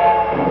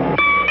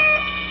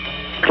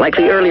 Like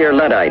the earlier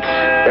Luddites,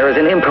 there is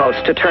an impulse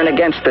to turn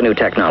against the new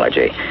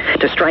technology,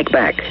 to strike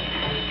back.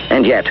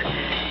 And yet,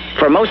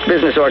 for most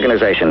business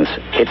organizations,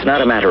 it's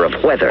not a matter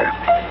of whether,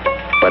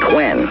 but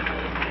when.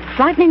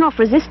 Frightening off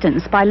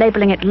resistance by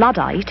labeling it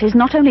Luddite is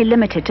not only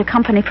limited to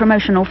company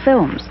promotional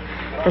films.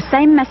 The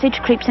same message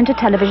creeps into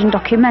television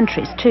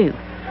documentaries too.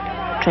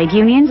 Trade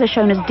unions are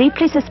shown as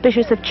deeply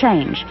suspicious of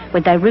change,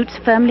 with their roots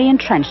firmly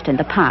entrenched in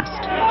the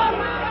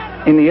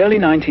past. In the early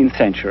 19th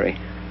century,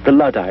 the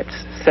Luddites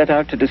set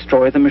out to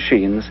destroy the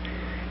machines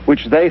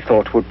which they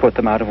thought would put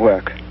them out of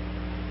work.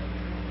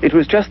 It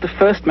was just the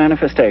first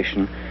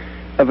manifestation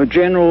of a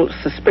general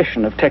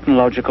suspicion of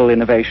technological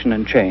innovation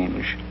and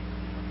change.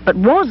 But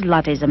was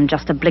Luddism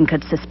just a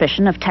blinkered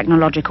suspicion of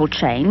technological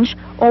change,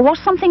 or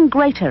was something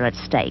greater at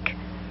stake?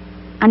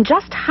 And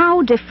just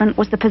how different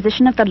was the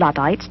position of the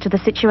Luddites to the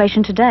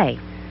situation today?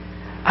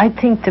 I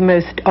think the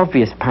most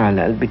obvious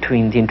parallel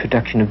between the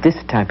introduction of this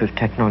type of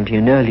technology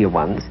and earlier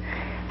ones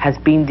has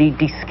been the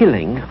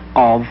de-skilling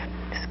of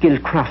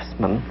skilled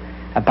craftsmen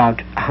about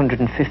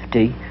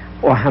 150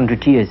 or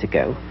 100 years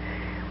ago,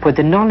 where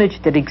the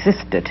knowledge that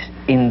existed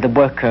in the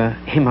worker,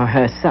 him or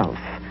herself,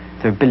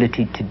 their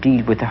ability to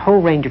deal with a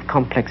whole range of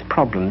complex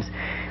problems,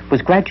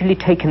 was gradually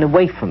taken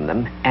away from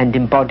them and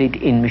embodied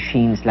in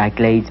machines like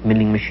lathes,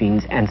 milling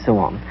machines, and so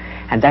on.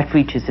 And that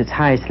reaches its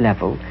highest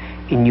level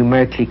in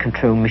numerically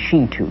controlled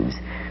machine tools,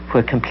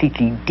 where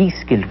completely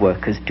de-skilled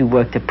workers do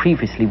work that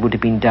previously would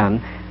have been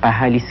done by a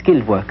highly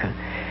skilled worker.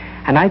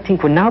 And I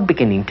think we're now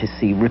beginning to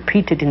see,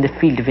 repeated in the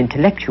field of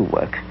intellectual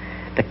work,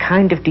 the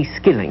kind of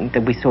de-skilling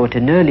that we saw at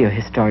an earlier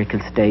historical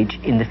stage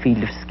in the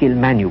field of skilled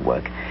manual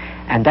work.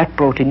 And that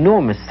brought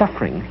enormous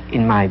suffering,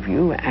 in my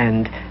view,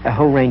 and a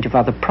whole range of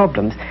other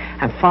problems.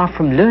 And far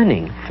from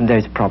learning from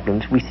those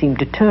problems, we seem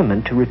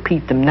determined to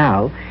repeat them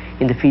now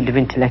in the field of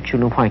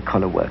intellectual and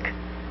white-collar work.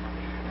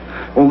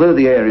 Although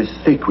the air is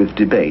thick with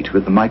debate,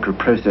 with the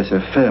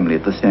microprocessor firmly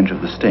at the center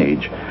of the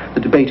stage, the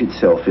debate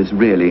itself is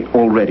really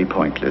already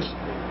pointless.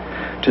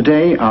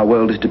 Today, our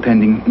world is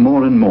depending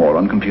more and more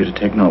on computer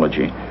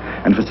technology,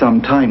 and for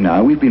some time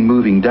now, we've been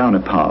moving down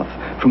a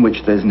path from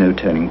which there's no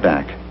turning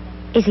back.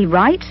 Is he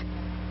right?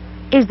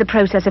 Is the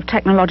process of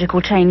technological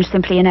change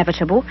simply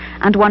inevitable,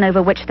 and one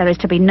over which there is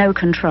to be no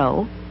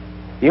control?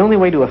 The only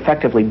way to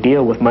effectively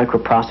deal with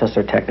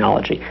microprocessor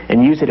technology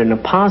and use it in a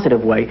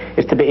positive way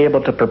is to be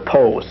able to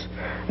propose.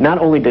 Not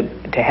only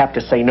to have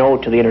to say no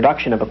to the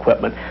introduction of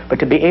equipment, but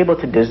to be able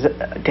to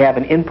have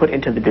an input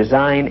into the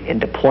design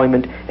and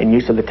deployment and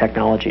use of the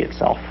technology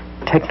itself.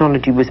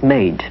 Technology was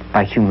made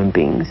by human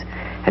beings,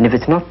 and if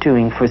it's not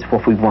doing for us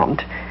what we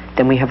want,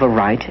 then we have a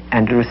right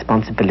and a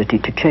responsibility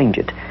to change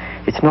it.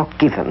 It's not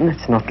given,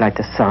 it's not like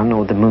the sun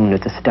or the moon or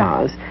the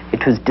stars.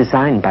 It was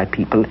designed by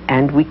people,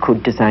 and we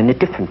could design it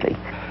differently.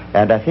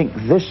 And I think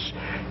this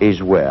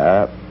is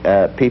where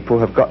people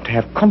have got to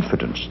have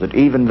confidence that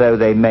even though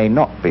they may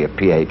not be a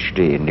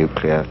PhD in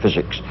nuclear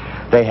physics,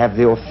 they have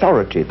the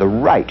authority, the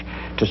right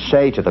to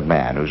say to the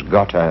man who's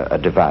got a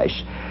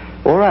device,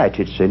 all right,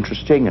 it's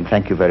interesting and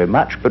thank you very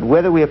much, but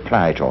whether we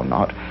apply it or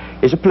not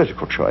is a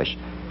political choice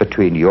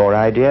between your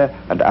idea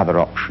and other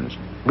options.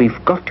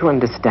 We've got to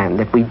understand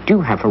that we do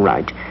have a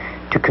right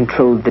to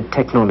control the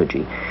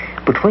technology.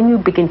 But when you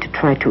begin to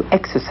try to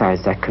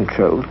exercise that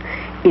control,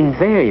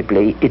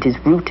 invariably it is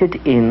rooted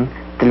in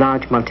the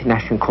large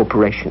multinational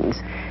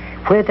corporations.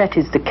 Where that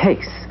is the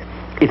case,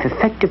 if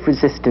effective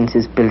resistance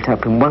is built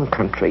up in one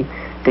country,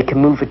 they can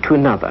move it to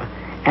another.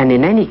 And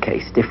in any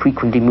case, they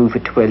frequently move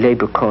it to where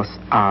labor costs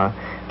are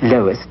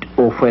lowest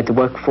or where the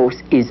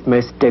workforce is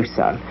most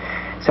docile.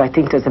 So I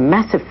think there's a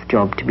massive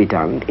job to be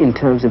done in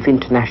terms of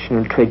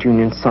international trade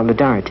union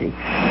solidarity.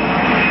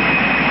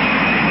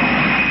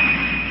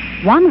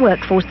 One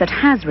workforce that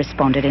has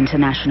responded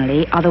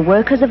internationally are the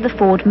workers of the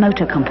Ford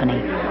Motor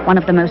Company, one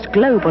of the most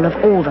global of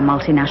all the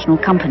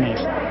multinational companies.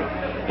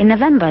 In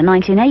November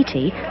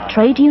 1980,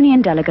 trade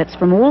union delegates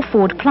from all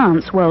Ford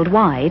plants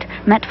worldwide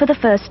met for the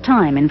first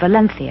time in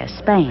Valencia,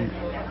 Spain.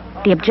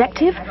 The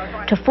objective?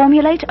 To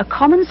formulate a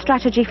common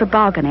strategy for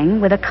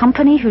bargaining with a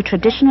company who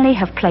traditionally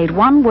have played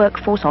one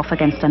workforce off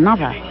against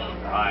another.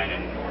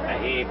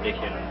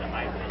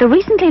 The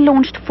recently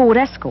launched Ford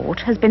Escort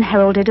has been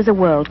heralded as a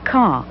world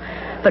car,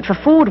 But for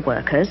Ford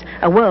workers,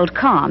 a world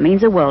car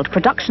means a world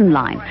production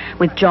line,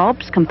 with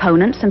jobs,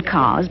 components and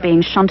cars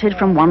being shunted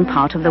from one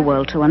part of the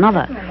world to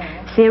another,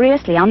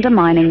 seriously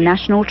undermining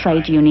national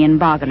trade union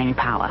bargaining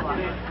power.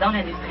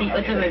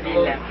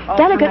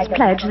 Delegates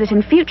pledged that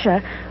in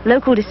future,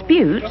 local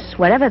disputes,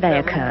 wherever they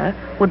occur,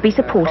 would be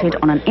supported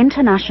on an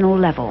international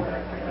level.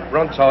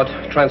 Ron Todd,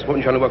 Transport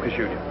and General Workers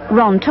Union.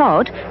 Ron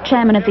Todd,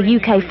 chairman of the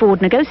UK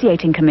Ford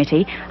Negotiating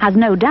Committee, has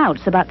no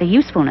doubts about the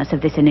usefulness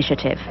of this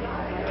initiative.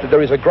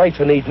 There is a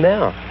greater need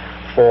now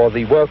for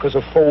the workers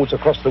of Fords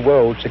across the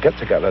world to get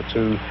together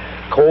to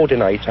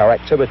coordinate our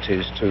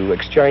activities, to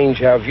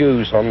exchange our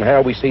views on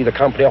how we see the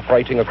company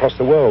operating across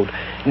the world.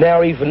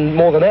 Now, even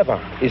more than ever,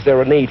 is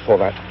there a need for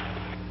that.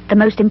 The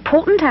most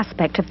important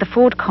aspect of the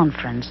Ford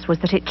conference was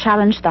that it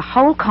challenged the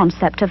whole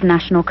concept of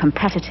national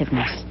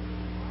competitiveness.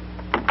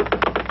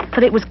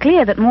 For it was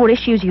clear that more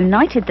issues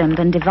united them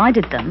than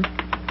divided them,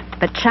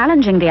 but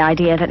challenging the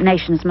idea that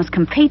nations must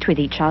compete with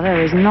each other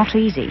is not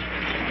easy.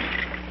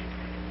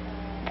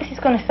 This is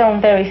going to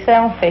sound very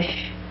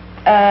selfish,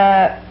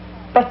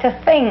 but I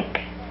think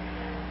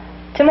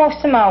to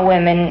most of our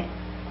women,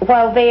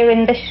 while they're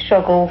in this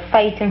struggle,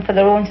 fighting for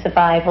their own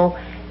survival,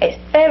 it's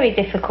very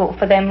difficult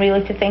for them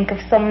really to think of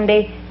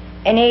somebody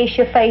in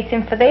Asia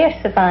fighting for their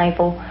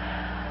survival.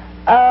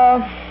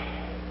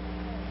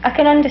 I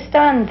can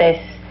understand this,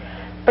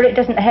 but it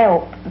doesn't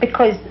help,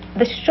 because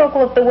the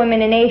struggle of the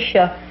women in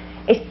Asia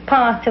is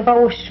part of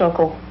our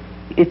struggle.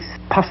 It's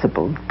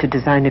possible to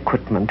design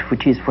equipment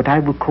which is what I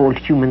would call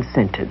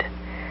human-centered.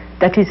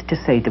 That is to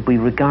say that we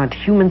regard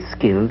human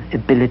skill,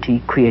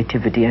 ability,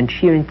 creativity and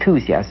sheer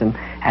enthusiasm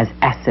as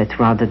assets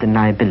rather than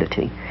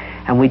liability.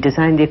 And we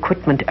design the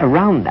equipment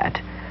around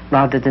that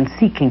rather than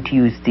seeking to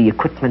use the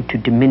equipment to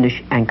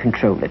diminish and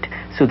control it.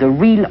 So the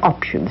real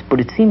options,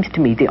 but it seems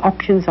to me the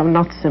options are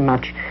not so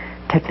much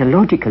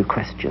technological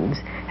questions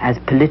as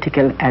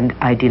political and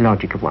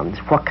ideological ones.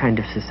 What kind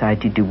of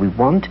society do we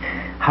want?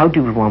 How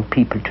do we want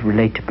people to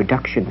relate to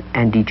production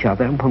and each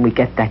other? And when we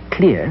get that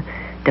clear,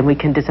 then we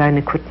can design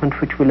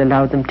equipment which will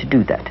allow them to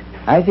do that.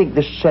 I think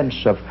this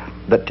sense of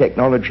that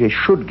technology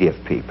should give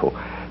people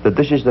that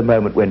this is the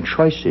moment when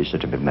choices are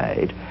to be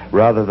made,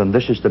 rather than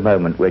this is the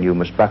moment when you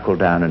must buckle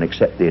down and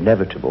accept the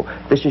inevitable.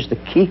 This is the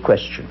key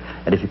question,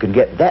 and if you can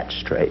get that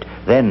straight,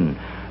 then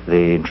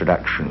the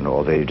introduction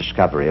or the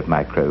discovery of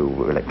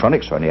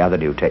microelectronics or any other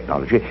new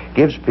technology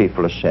gives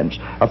people a sense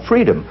of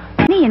freedom.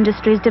 Many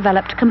industries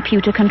developed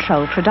computer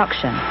control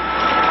production.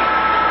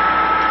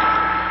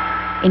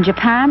 In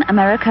Japan,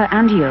 America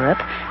and Europe,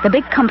 the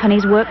big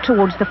companies worked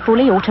towards the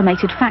fully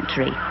automated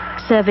factory,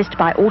 serviced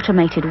by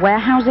automated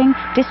warehousing,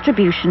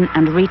 distribution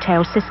and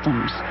retail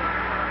systems.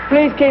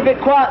 Please keep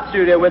it quiet,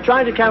 studio. We're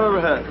trying to camera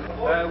rehearse.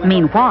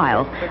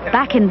 Meanwhile,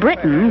 back in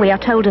Britain, we are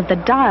told of the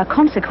dire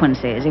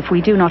consequences if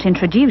we do not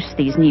introduce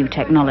these new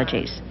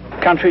technologies.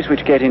 Countries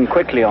which get in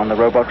quickly on the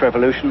robot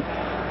revolution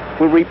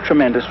will reap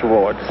tremendous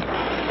rewards.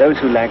 Those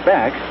who lag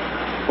back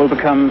will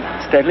become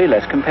steadily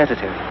less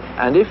competitive.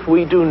 And if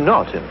we do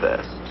not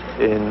invest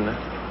in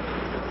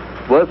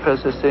word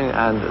processing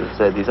and, as I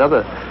said, these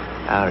other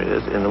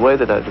areas in the way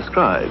that I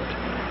described,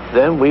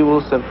 then we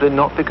will simply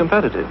not be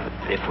competitive.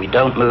 If we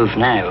don't move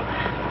now,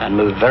 and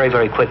move very,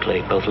 very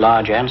quickly, both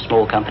large and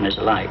small companies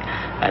alike,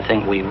 I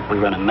think we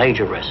run a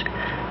major risk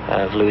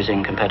of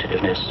losing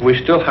competitiveness.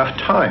 We still have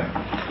time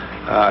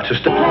to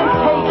step.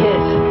 Take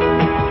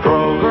it.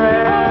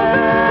 Progress.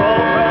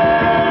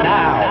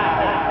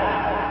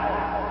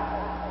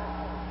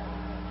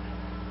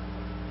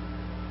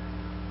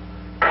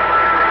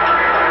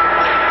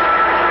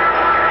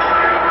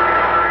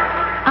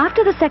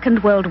 After the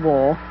Second World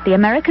War, the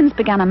Americans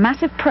began a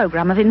massive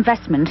program of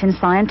investment in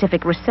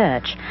scientific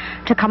research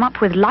to come up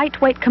with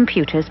lightweight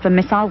computers for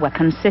missile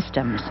weapons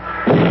systems.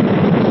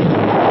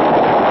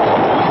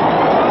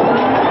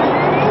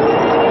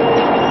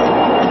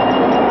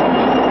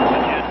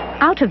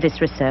 Out of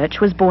this research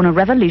was born a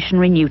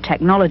revolutionary new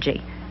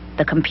technology,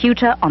 the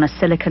computer on a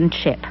silicon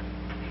chip.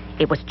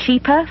 It was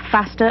cheaper,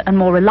 faster and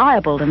more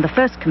reliable than the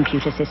first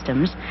computer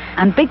systems,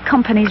 and big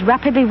companies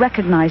rapidly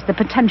recognized the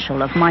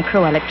potential of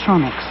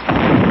microelectronics.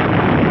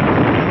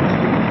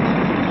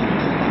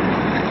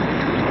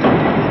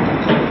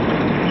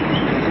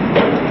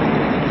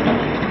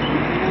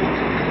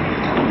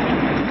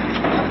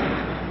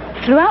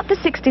 Throughout the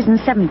 60s and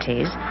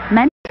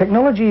 70s,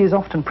 technology is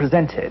often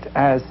presented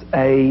as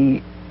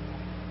a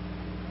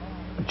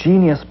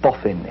genius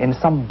boffin in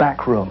some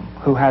back room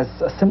who has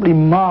a simply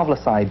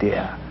marvelous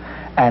idea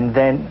and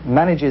then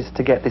manages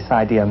to get this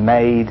idea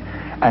made,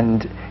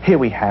 and here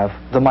we have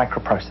the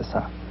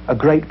microprocessor, a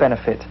great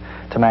benefit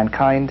to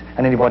mankind,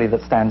 and anybody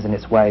that stands in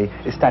its way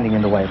is standing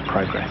in the way of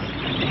progress.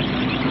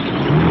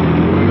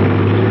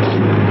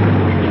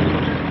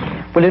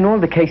 Well, in all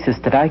the cases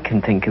that I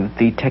can think of,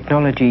 the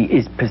technology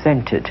is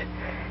presented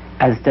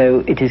as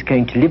though it is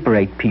going to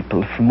liberate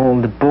people from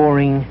all the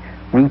boring,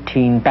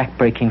 routine,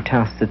 back-breaking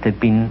tasks that they've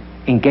been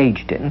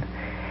engaged in.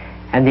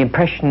 And the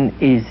impression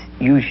is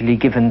usually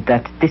given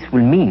that this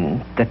will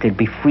mean that they'll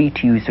be free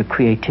to use their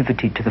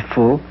creativity to the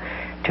full,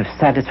 of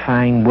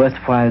satisfying,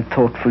 worthwhile,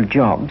 thoughtful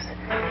jobs.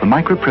 The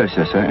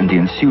microprocessor and the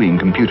ensuing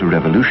computer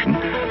revolution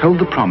hold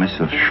the promise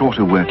of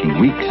shorter working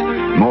weeks,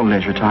 more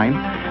leisure time,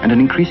 and an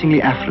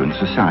increasingly affluent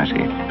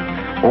society.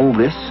 All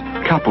this,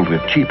 coupled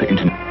with cheaper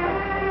internet.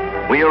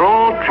 We are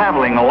all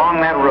traveling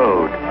along that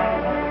road,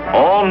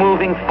 all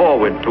moving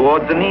forward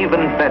towards an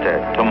even better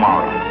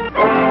tomorrow.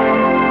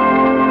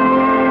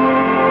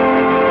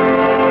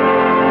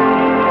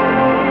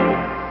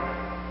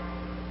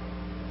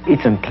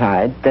 It's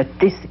implied that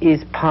this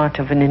is part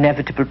of an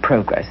inevitable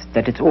progress,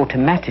 that it's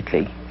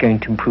automatically going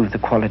to improve the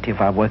quality of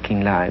our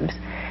working lives,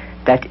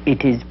 that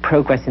it is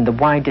progress in the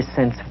widest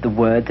sense of the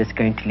word that's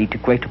going to lead to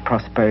greater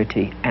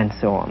prosperity, and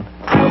so on.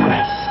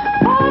 Progress.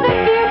 For the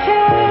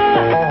future.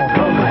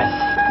 Progress.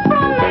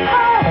 From the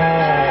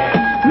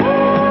past.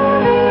 Moving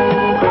forward.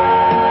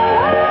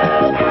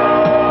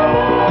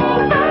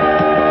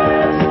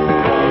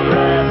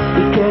 Progress.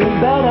 It's getting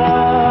better.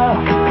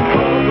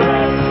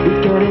 Progress.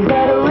 It's getting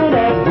better in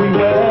every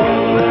way.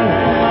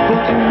 For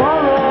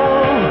tomorrow.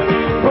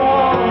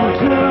 From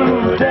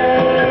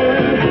today.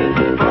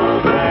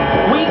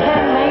 Progress. We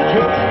can make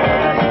it.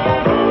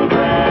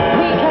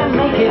 We can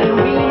make it and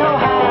we know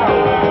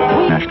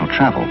how. National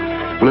travel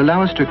will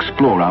allow us to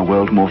explore our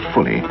world more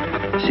fully,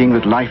 seeing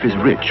that life is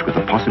rich with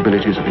the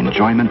possibilities of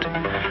enjoyment,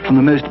 from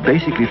the most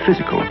basically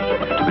physical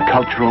to the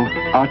cultural,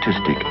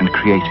 artistic and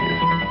creative.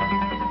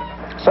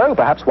 So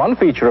perhaps one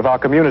feature of our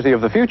community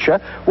of the future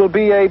will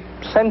be a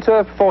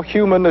centre for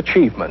human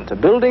achievement, a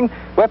building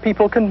where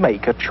people can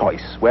make a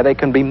choice, where they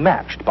can be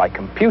matched by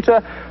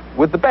computer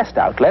with the best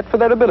outlet for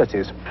their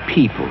abilities.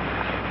 People,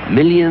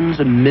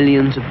 millions and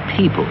millions of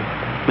people,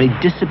 may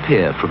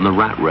disappear from the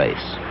rat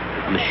race.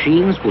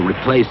 Machines will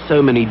replace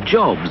so many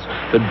jobs,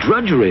 the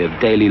drudgery of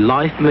daily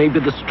life may be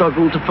the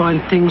struggle to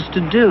find things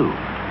to do,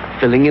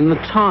 filling in the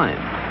time,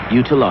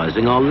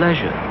 utilizing our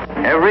leisure.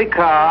 Every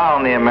car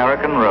on the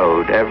American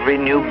road, every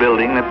new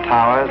building that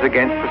towers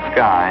against the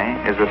sky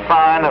is a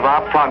sign of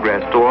our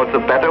progress towards a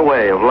better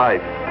way of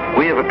life.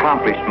 We have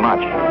accomplished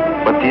much,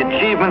 but the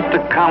achievements to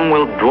come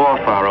will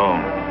dwarf our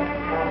own.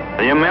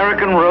 The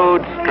American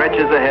road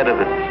stretches ahead of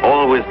us,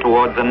 always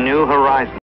towards a new horizon.